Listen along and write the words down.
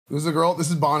Who's the girl? This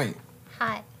is Bonnie.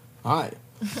 Hi. Hi.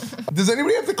 Does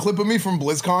anybody have the clip of me from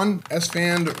BlizzCon?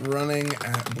 Esfand running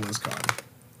at BlizzCon.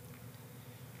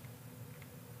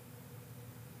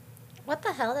 What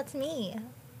the hell? That's me.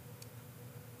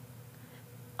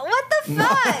 What the fuck? No,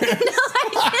 I didn't.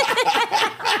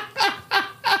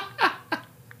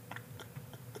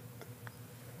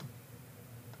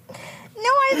 No,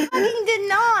 I fucking did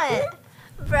not.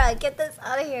 Bruh, get this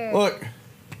out of here. Look.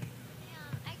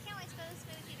 I can't wait to go to this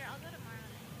movie theater. I'll go tomorrow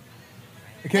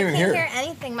night. I can't even hear it.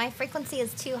 Anything. My frequency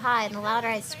is too high, and the louder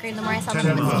I scream, the more I sound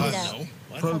like a mosquito.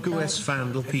 Pogo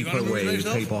Esfand people wave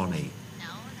hey Bonnie. No,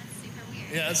 that's super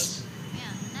weird. Yes. Yeah,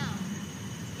 no.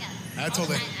 Yeah. I told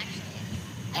her.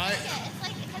 It's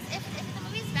like, because if the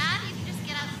movie's bad, you can just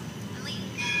get up and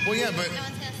leave. Well, yeah, but... No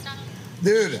one's gonna stop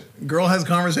you. Dude, girl has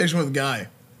conversation with guy.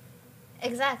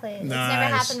 Exactly. It's Nice.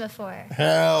 never happened before.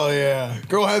 Hell yeah.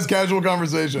 Girl has casual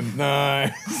conversation.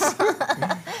 Nice.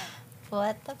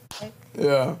 What the fuck?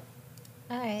 Yeah.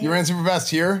 Alright. You ran super fast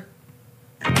here?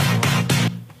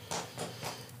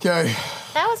 Okay.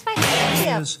 That was my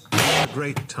video. A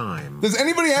great time. Does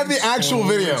anybody have the actual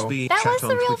video? That was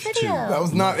the real video. That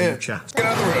was not it. Get out the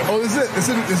road. Oh, this is it.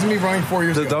 This is me running 4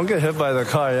 years ago. Don't get hit by the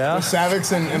car, yeah? With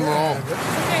Savix and Marol.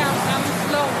 Okay, I'm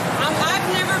slow. I've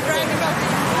never bragged about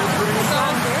this.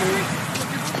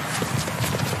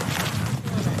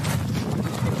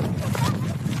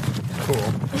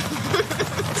 Cool.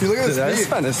 See, look at Dude, this this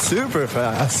speed. man is super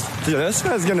fast. Dude, this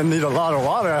man's gonna need a lot of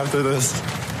water after this.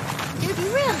 Dude,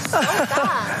 you ran so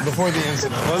fast. Before the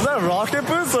incident. Was that rocket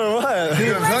boost or what?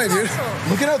 Dude, I'm telling you, dude.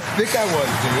 Look at how thick I was,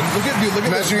 dude. Look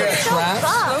at the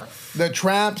traps. The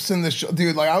traps and the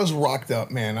dude, like I was rocked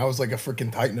up, man. I was like a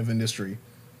freaking titan of industry.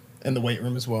 And the weight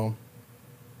room as well.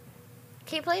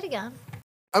 Can you play it again?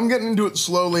 I'm getting into it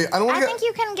slowly. I think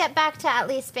you can get back to at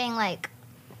least being like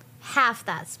half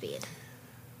that speed.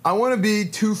 I want to be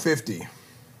 250.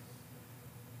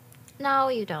 No,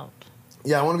 you don't.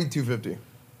 Yeah, I want to be 250.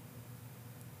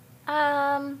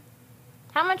 How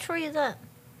much were you then?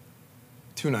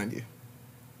 290.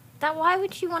 Why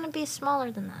would you want to be smaller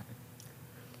than that?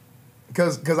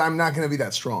 Because I'm not going to be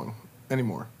that strong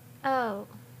anymore. Oh.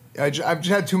 I've just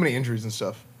had too many injuries and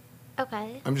stuff.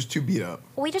 Okay. I'm just too beat up.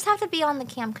 We just have to be on the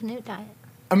Camp Canute diet.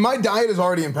 And my diet is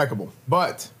already impeccable,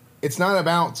 but it's not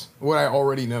about what I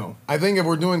already know. I think if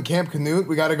we're doing Camp Canute,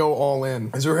 we got to go all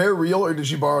in. Is her hair real or did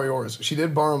she borrow yours? She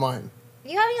did borrow mine.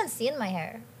 You haven't even seen my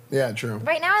hair. Yeah, true.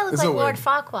 Right now I look It's like a Lord wig.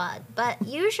 Farquaad, but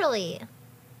usually,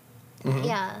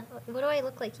 yeah. What do I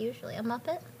look like usually? A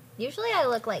Muppet? Usually I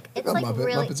look like, it's like Muppet.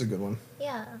 really... Muppet's a good one.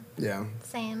 Yeah. Yeah.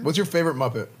 Same. What's your favorite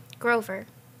Muppet? Grover.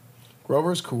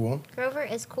 Grover's cool. Grover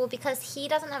is cool because he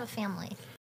doesn't have a family.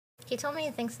 He told me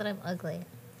he thinks that I'm ugly.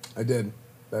 I did.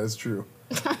 That is true.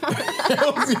 Yeah,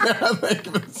 thank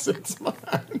you for the 6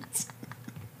 months.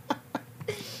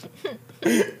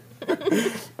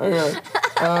 Okay.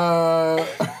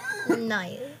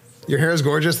 Nice. Your hair is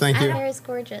gorgeous. Thank you. Your hair is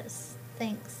gorgeous.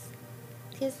 Thanks.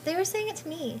 Because they were saying it to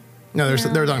me. No,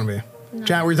 they're talking to me. No.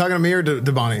 Chat, were you talking to me or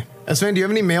to Bonnie? Esfand, do you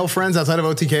have any male friends outside of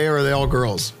OTK or are they all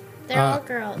girls? They're all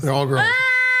girls. They're all girls. Ah!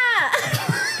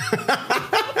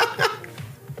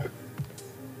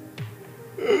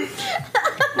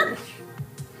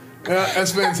 Yeah,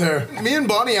 Esfand's hair. Me and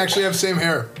Bonnie actually have same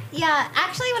hair. Yeah,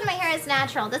 actually when my hair is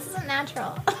natural. This isn't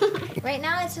natural. Right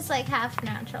now it's just like half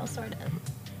natural, sort of.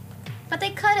 But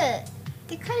they cut it.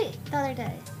 They cut it the other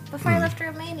day. Before I left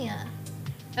Romania.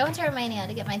 I went to Romania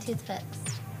to get my tooth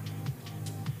fixed.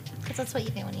 Because that's what you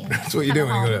do when you That's what you do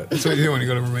when you go to. That's what you do when you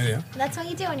go to Romania. That's what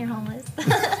you do when you're homeless.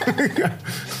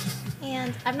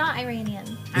 And I'm not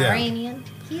Iranian. Yeah. Iranian.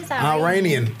 He's Iranian.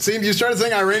 Iranian. See, you started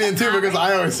saying Iranian too because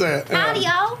I always say it. Yeah. Howdy,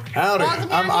 y'all. Howdy.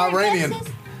 Welcome I'm down here to Iranian.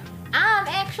 Texas. I'm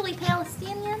actually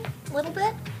Palestinian, a little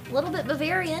bit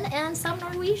Bavarian, and some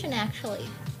Norwegian actually,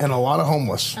 And a lot of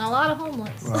homeless. and a lot of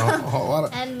homeless, A lot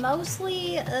of. and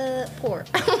mostly poor.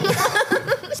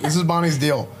 This is Bonnie's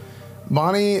deal.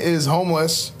 Bonnie is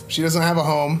homeless. She doesn't have a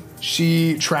home.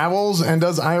 She travels and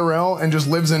does IRL and just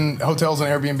lives in hotels and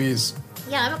Airbnbs.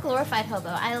 Yeah, I'm a glorified hobo.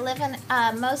 I live in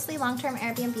mostly long-term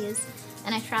Airbnbs,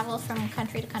 and I travel from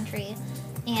country to country,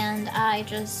 and I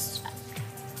just,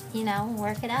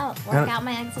 work it out, work out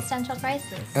my existential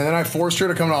crisis. And then I forced her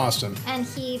to come to Austin. And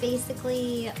he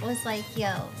basically was like,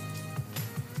 yo,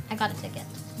 I got a ticket.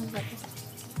 He was like,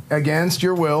 Against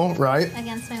your will, right?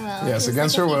 against my will. Yes, He was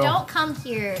against like, her if will. you don't come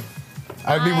here,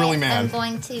 I'd be really I'm mad.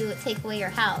 going to take away your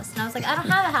house. And I was like, I don't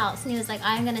have a house. And he was like,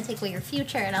 I'm going to take away your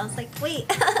future. And I was like, wait.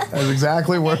 That's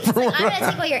exacinly what. He's like, I'm going to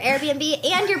take away your Airbnb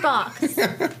and your box. So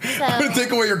I'm gonna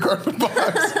take away your carpet box.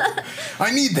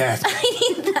 I need that. I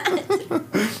need that.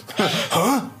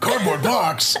 Huh? Cardboard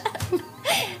box.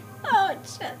 Oh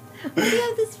shit! Why do you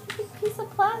have this piece of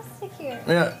plastic here?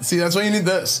 Yeah, see, that's why you need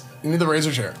this. You need the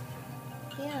razor chair.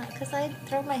 Yeah, because I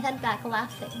throw my head back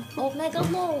laughing. Omega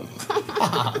low.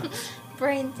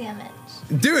 Brain damage.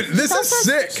 Dude, this is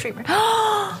sick.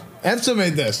 EFSA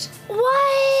made this.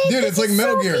 What? Dude, it's like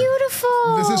Metal Gear.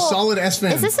 Beautiful. This is solid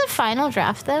Esfand. Is this a final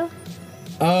draft though?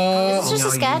 Is this just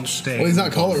a sketch? Well, he's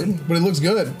not colored, but it looks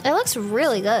good. It looks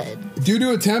really good. Due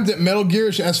to attempt at Metal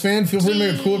Gear-ish Esfand, feel free to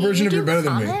make a cooler version of You're Better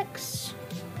Than Me.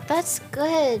 That's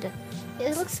good.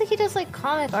 It looks like he does like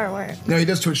comic artwork. No, he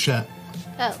does Twitch chat.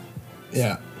 Oh.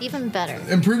 Yeah. Even better.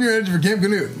 Improve your edge for Camp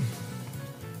Canute.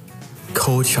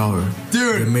 Cold shower.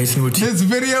 Dude, amazing routine. This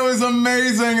video is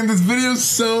amazing, and this video is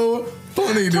so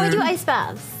funny, dude. Can we do ice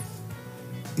baths?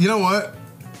 You know what?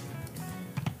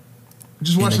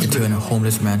 Just watch this video. Turn a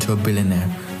homeless man to a billionaire,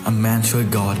 a man to a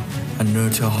god, a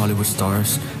nerd to a Hollywood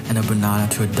stars, and a banana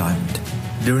to a diamond.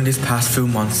 During these past few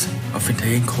months, I've been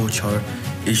taking cold shower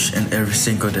each and every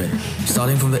single day.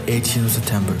 Starting from the 18th of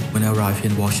September, when I arrived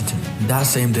here in Washington. That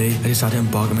same day, I decided to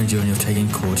embark on my journey of taking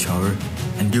cold shower.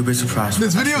 And you'll be surprised.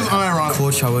 This video is unironic.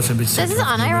 Cold showers have been This is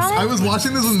unironic? I was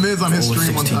watching this with Miz on his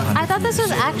stream one time. I thought this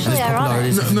was actually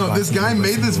ironic. No, this guy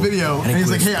made this video, and he's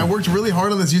like, hey, I worked really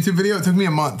hard on this YouTube video. It took me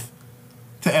a month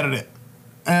to edit it.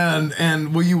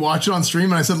 And will you watch it on stream?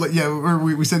 And I said, like, yeah, or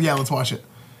we said, yeah, let's watch it.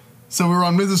 So we were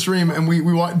on Miz's stream, and we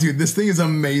watched, dude, this thing is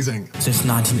amazing. Since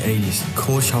 1980s,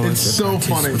 cold showers it's so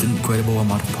funny with an incredible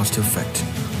amount of positive effect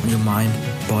on your mind,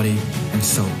 body, and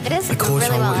soul. It is a cold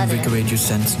really shower well will invigorate your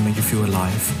sense and make you feel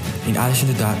alive. In addition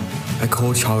to that, a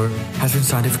cold shower has been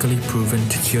scientifically proven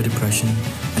to cure depression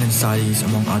and anxieties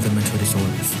among other mental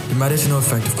disorders. The medicinal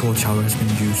effect of cold shower has been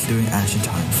used during ancient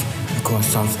times across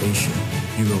South Asia,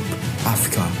 Europe,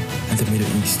 Africa, and the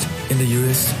Middle East. In the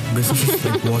US, businesses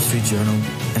like Wall Street Journal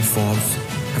and Forbes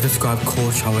have described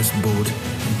cold showers bold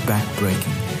and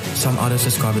back-breaking. Some others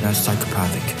describe it as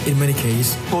psychopathic. In many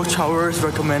cases, cold showers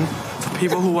recommend for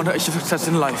people who want to achieve success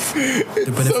in life.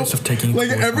 The benefits of taking like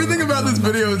everything about this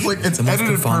video is like it's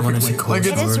edited perfectly. Like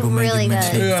it is really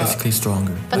good. Yeah. Physically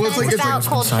stronger. But well, it's about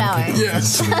cold shower.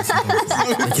 Yes. It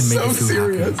can make you feel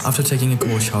serious. happy. After taking a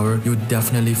cold shower, you would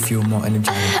definitely feel more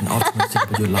energetic and optimistic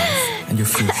with your life and your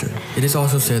future. It is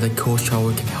also said that cold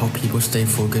shower can help people stay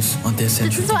focused on their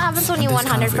essential. This is what happens when you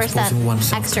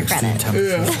 100% extra credit.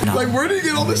 Yeah. Like where do you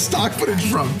get all this stock footage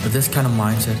from? But this kind of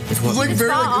mindset is what. It's like very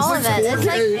like all of it.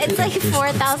 It's like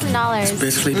 $4,000. It's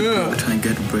basically the trying to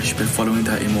get rich by following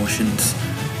their emotions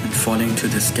and falling to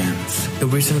the scams. The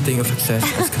reason to think of success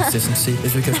as consistency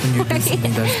is because when you do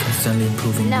something that is constantly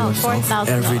improving yourself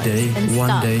every day,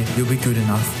 one day you'll be good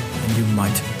enough and you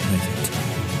might make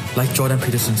it. Like Jordan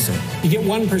Peterson said, you get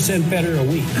 1% better a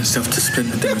week. And self-discipline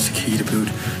is the key to build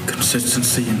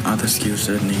consistency and other skills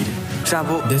that are needed.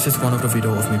 Example, this is one of the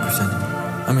videos of me presenting.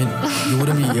 I mean, you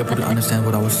wouldn't be able to understand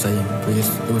what I was saying because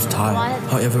it was Thai.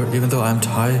 However, even though I'm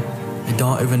Thai, I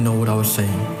don't even know what I was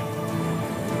saying.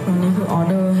 อันนี้คือออ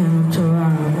เดอร์แฮมเชอร่า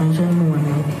ไม่ใช่มวน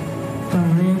ครับฝั่ง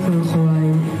นี้คือควาย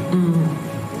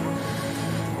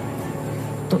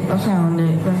ตุกลักษณะ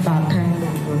นี้เป็นปากแทง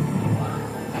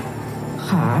ข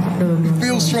าเดิน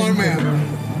Feel strong man.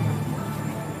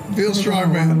 Feel strong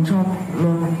man. ชอบล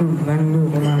งกลุ่มกันอยู่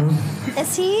ประมาณ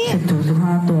Is he?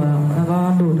 10-15 ตัวแล้วก็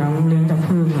ดูดน้ำเลี้ยงจาก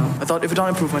พืชครับ I thought if I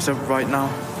don't improve myself right now,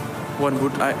 when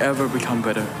would I ever become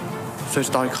better? So I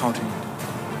started counting.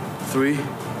 3,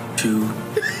 2,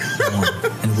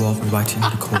 1, and walked right into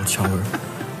the cold shower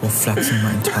while flexing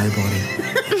my entire body.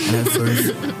 And at first,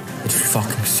 it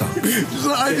fucking sucked. Just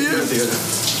an idea.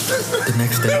 The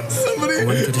next day, I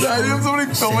went to the shower. The idea of somebody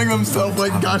filming themselves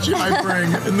like Gachi hypering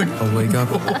in the. I wake up,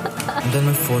 and then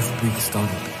my 4th week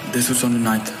started. This was on the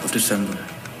 9th of December.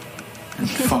 And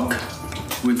fuck,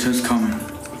 winter's coming.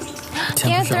 The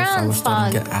temperature outside was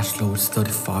starting to get as low as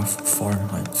 35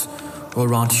 Fahrenheit, or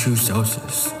around 2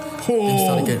 Celsius. It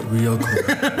started to get real cold.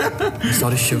 I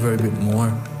started to shiver a bit more,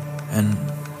 and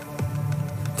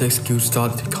the excuse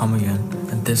started to come again.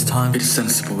 And this time, it's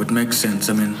sensible. It makes sense.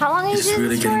 I mean, how long it's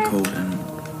really getting cold, and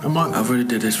a month. I already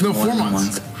did this for more than a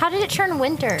month. How did it turn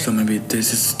winter? So maybe this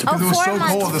is. Because it was so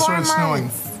cold, it started snowing.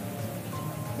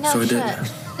 No so it shit.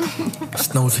 did.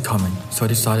 Snows are coming, so I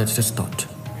decided to start.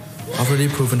 I've already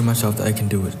proven to myself that I can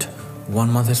do it.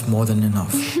 1 month is more than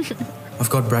enough.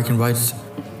 I've got bragging rights,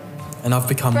 and I've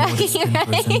become more disciplined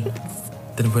person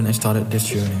than when I started this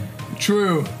journey.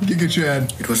 True. Giga Chad.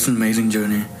 It was an amazing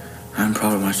journey. I'm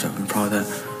proud of myself. I'm proud that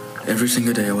every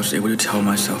single day I was able to tell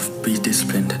myself, be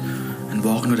disciplined, and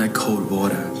walk into that cold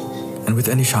water. And with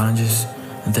any challenges,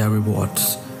 there are rewards.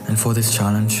 And for this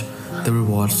challenge, the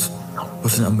rewards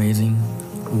was an amazing,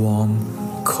 warm,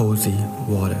 cozy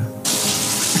water.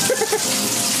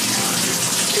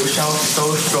 which I was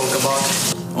so stoked about.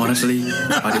 Honestly,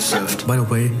 I deserved. By the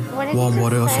way, What did warm you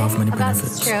water just also say have many about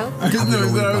benefits. stroke? Having low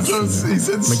blood sugar, he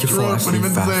said make you fall stroke, but he asleep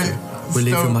meant to say faster,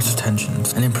 relieve your stoke. muscle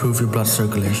tensions, and improve your blood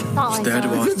circulation. Not like That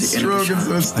that. was the end of the Stroke is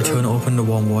challenge. so I turn open the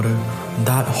warm water, and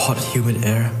that hot, humid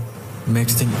air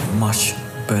makes things much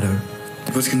better.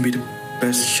 It was gonna be the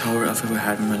best shower I've ever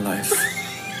had in my life.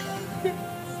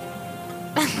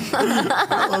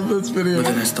 I love this video. But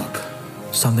then I stopped.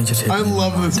 Something just hit I me.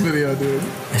 love this video, dude.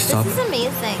 I stopped This is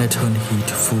amazing. and I turned the heat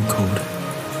to full cold.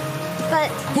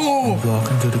 But Oh, Walk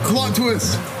into the plot cold.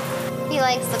 twist. he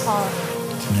likes the cold.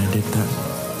 And I did that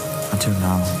until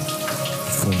now,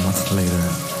 4 months later.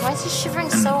 Why is he shivering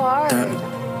so hard?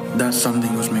 That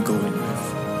something was my goal in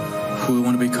life. Who I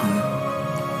want to become.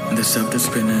 And the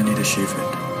self-discipline I need to achieve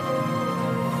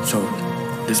it. So,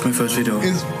 this is my first video.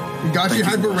 Is Gachi Thank you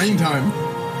hyper for rain time?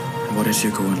 What is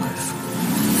your goal in life?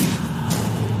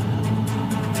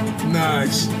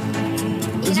 Nice. You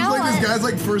This is know like what? this guy's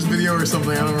like first video or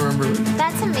something. I don't remember.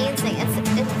 That's amazing.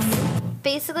 It's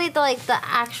basically the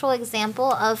actual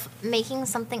example of making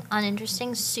something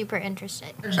uninteresting super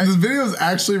interesting. This video is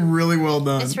actually really well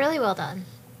done. It's really well done.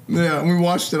 Yeah, we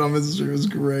watched it on Mrs. Street. It was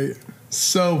great.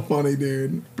 So funny,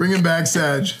 dude. Bring him back,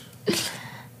 Sag.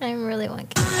 I really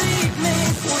want.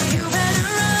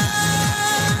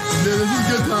 Dude, this is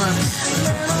good times.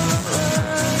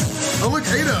 Oh, look,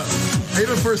 Ada.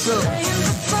 Ada first up.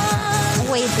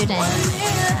 Way too dang.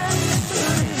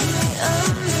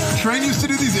 Train used to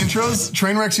do these intros.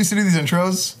 Trainwrecks used to do these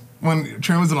intros when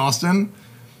Train was in Austin.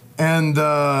 And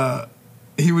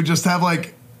he would just have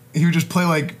like, he would just play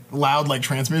like loud like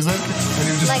trance music. And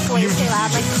he would just, Like way too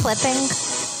loud, like clipping.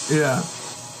 Yeah.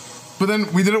 But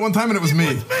then we did it one time and it was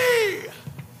me.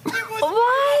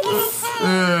 What?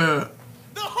 Yeah.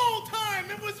 The whole time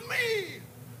it was me.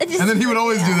 And then he would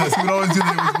always do this. He would always do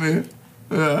that. It was me.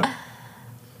 Yeah.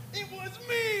 It was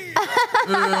me.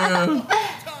 Yeah.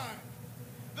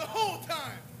 The whole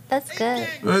time. That's good.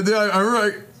 Yeah, I'm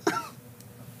right.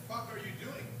 What are you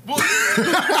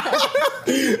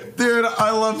doing? Dude, I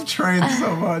love Train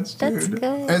so much, dude. That's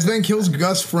good. Esfand kills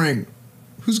Gus Fring.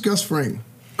 Who's Gus Fring?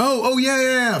 Oh,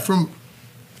 yeah. From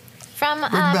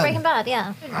Breaking Bad,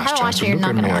 yeah. I haven't watched it, you're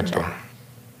not gonna watch it.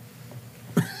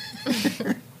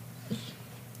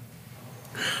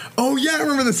 Oh, yeah, I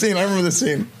remember the scene. I remember the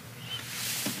scene.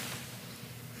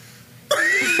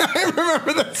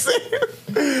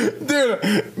 Dude,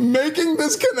 making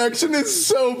this connection is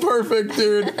so perfect,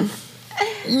 dude.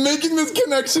 Making this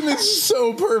connection is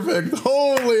so perfect.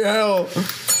 Holy hell.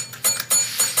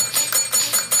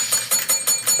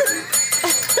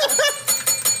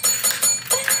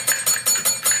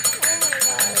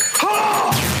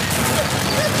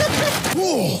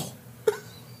 Whoa.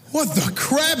 What the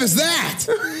crap is that?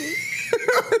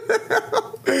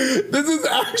 This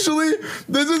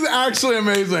is actually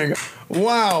amazing.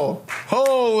 Wow.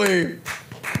 Holy.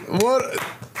 What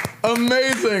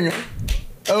amazing.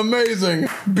 Amazing.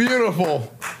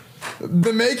 Beautiful.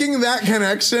 Making that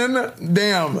connection,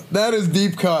 damn, that is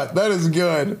deep cut. That is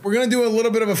good. We're gonna do a little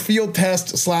bit of a field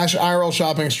test / IRL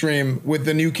shopping stream with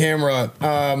the new camera.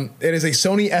 It is a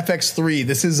Sony FX3.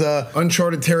 This is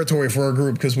uncharted territory for our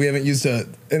group because we haven't used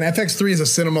an FX3 is a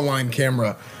cinema line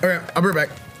camera. All right, I'll be right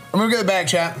back. I'm gonna get it back,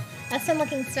 chat. That's some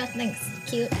looking stuff. Thanks.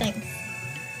 Cute. Thanks.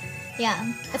 Yeah.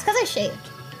 It's because I shaved.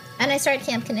 And I started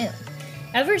Camp Canoe.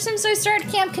 Ever since I started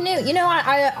Camp Canoe, you know,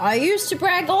 I used to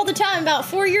brag all the time about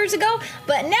 4 years ago,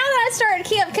 but now that I started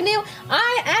Camp Canoe,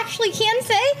 I actually can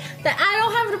say that I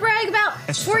don't have to brag about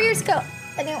 4 years ago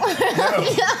anymore.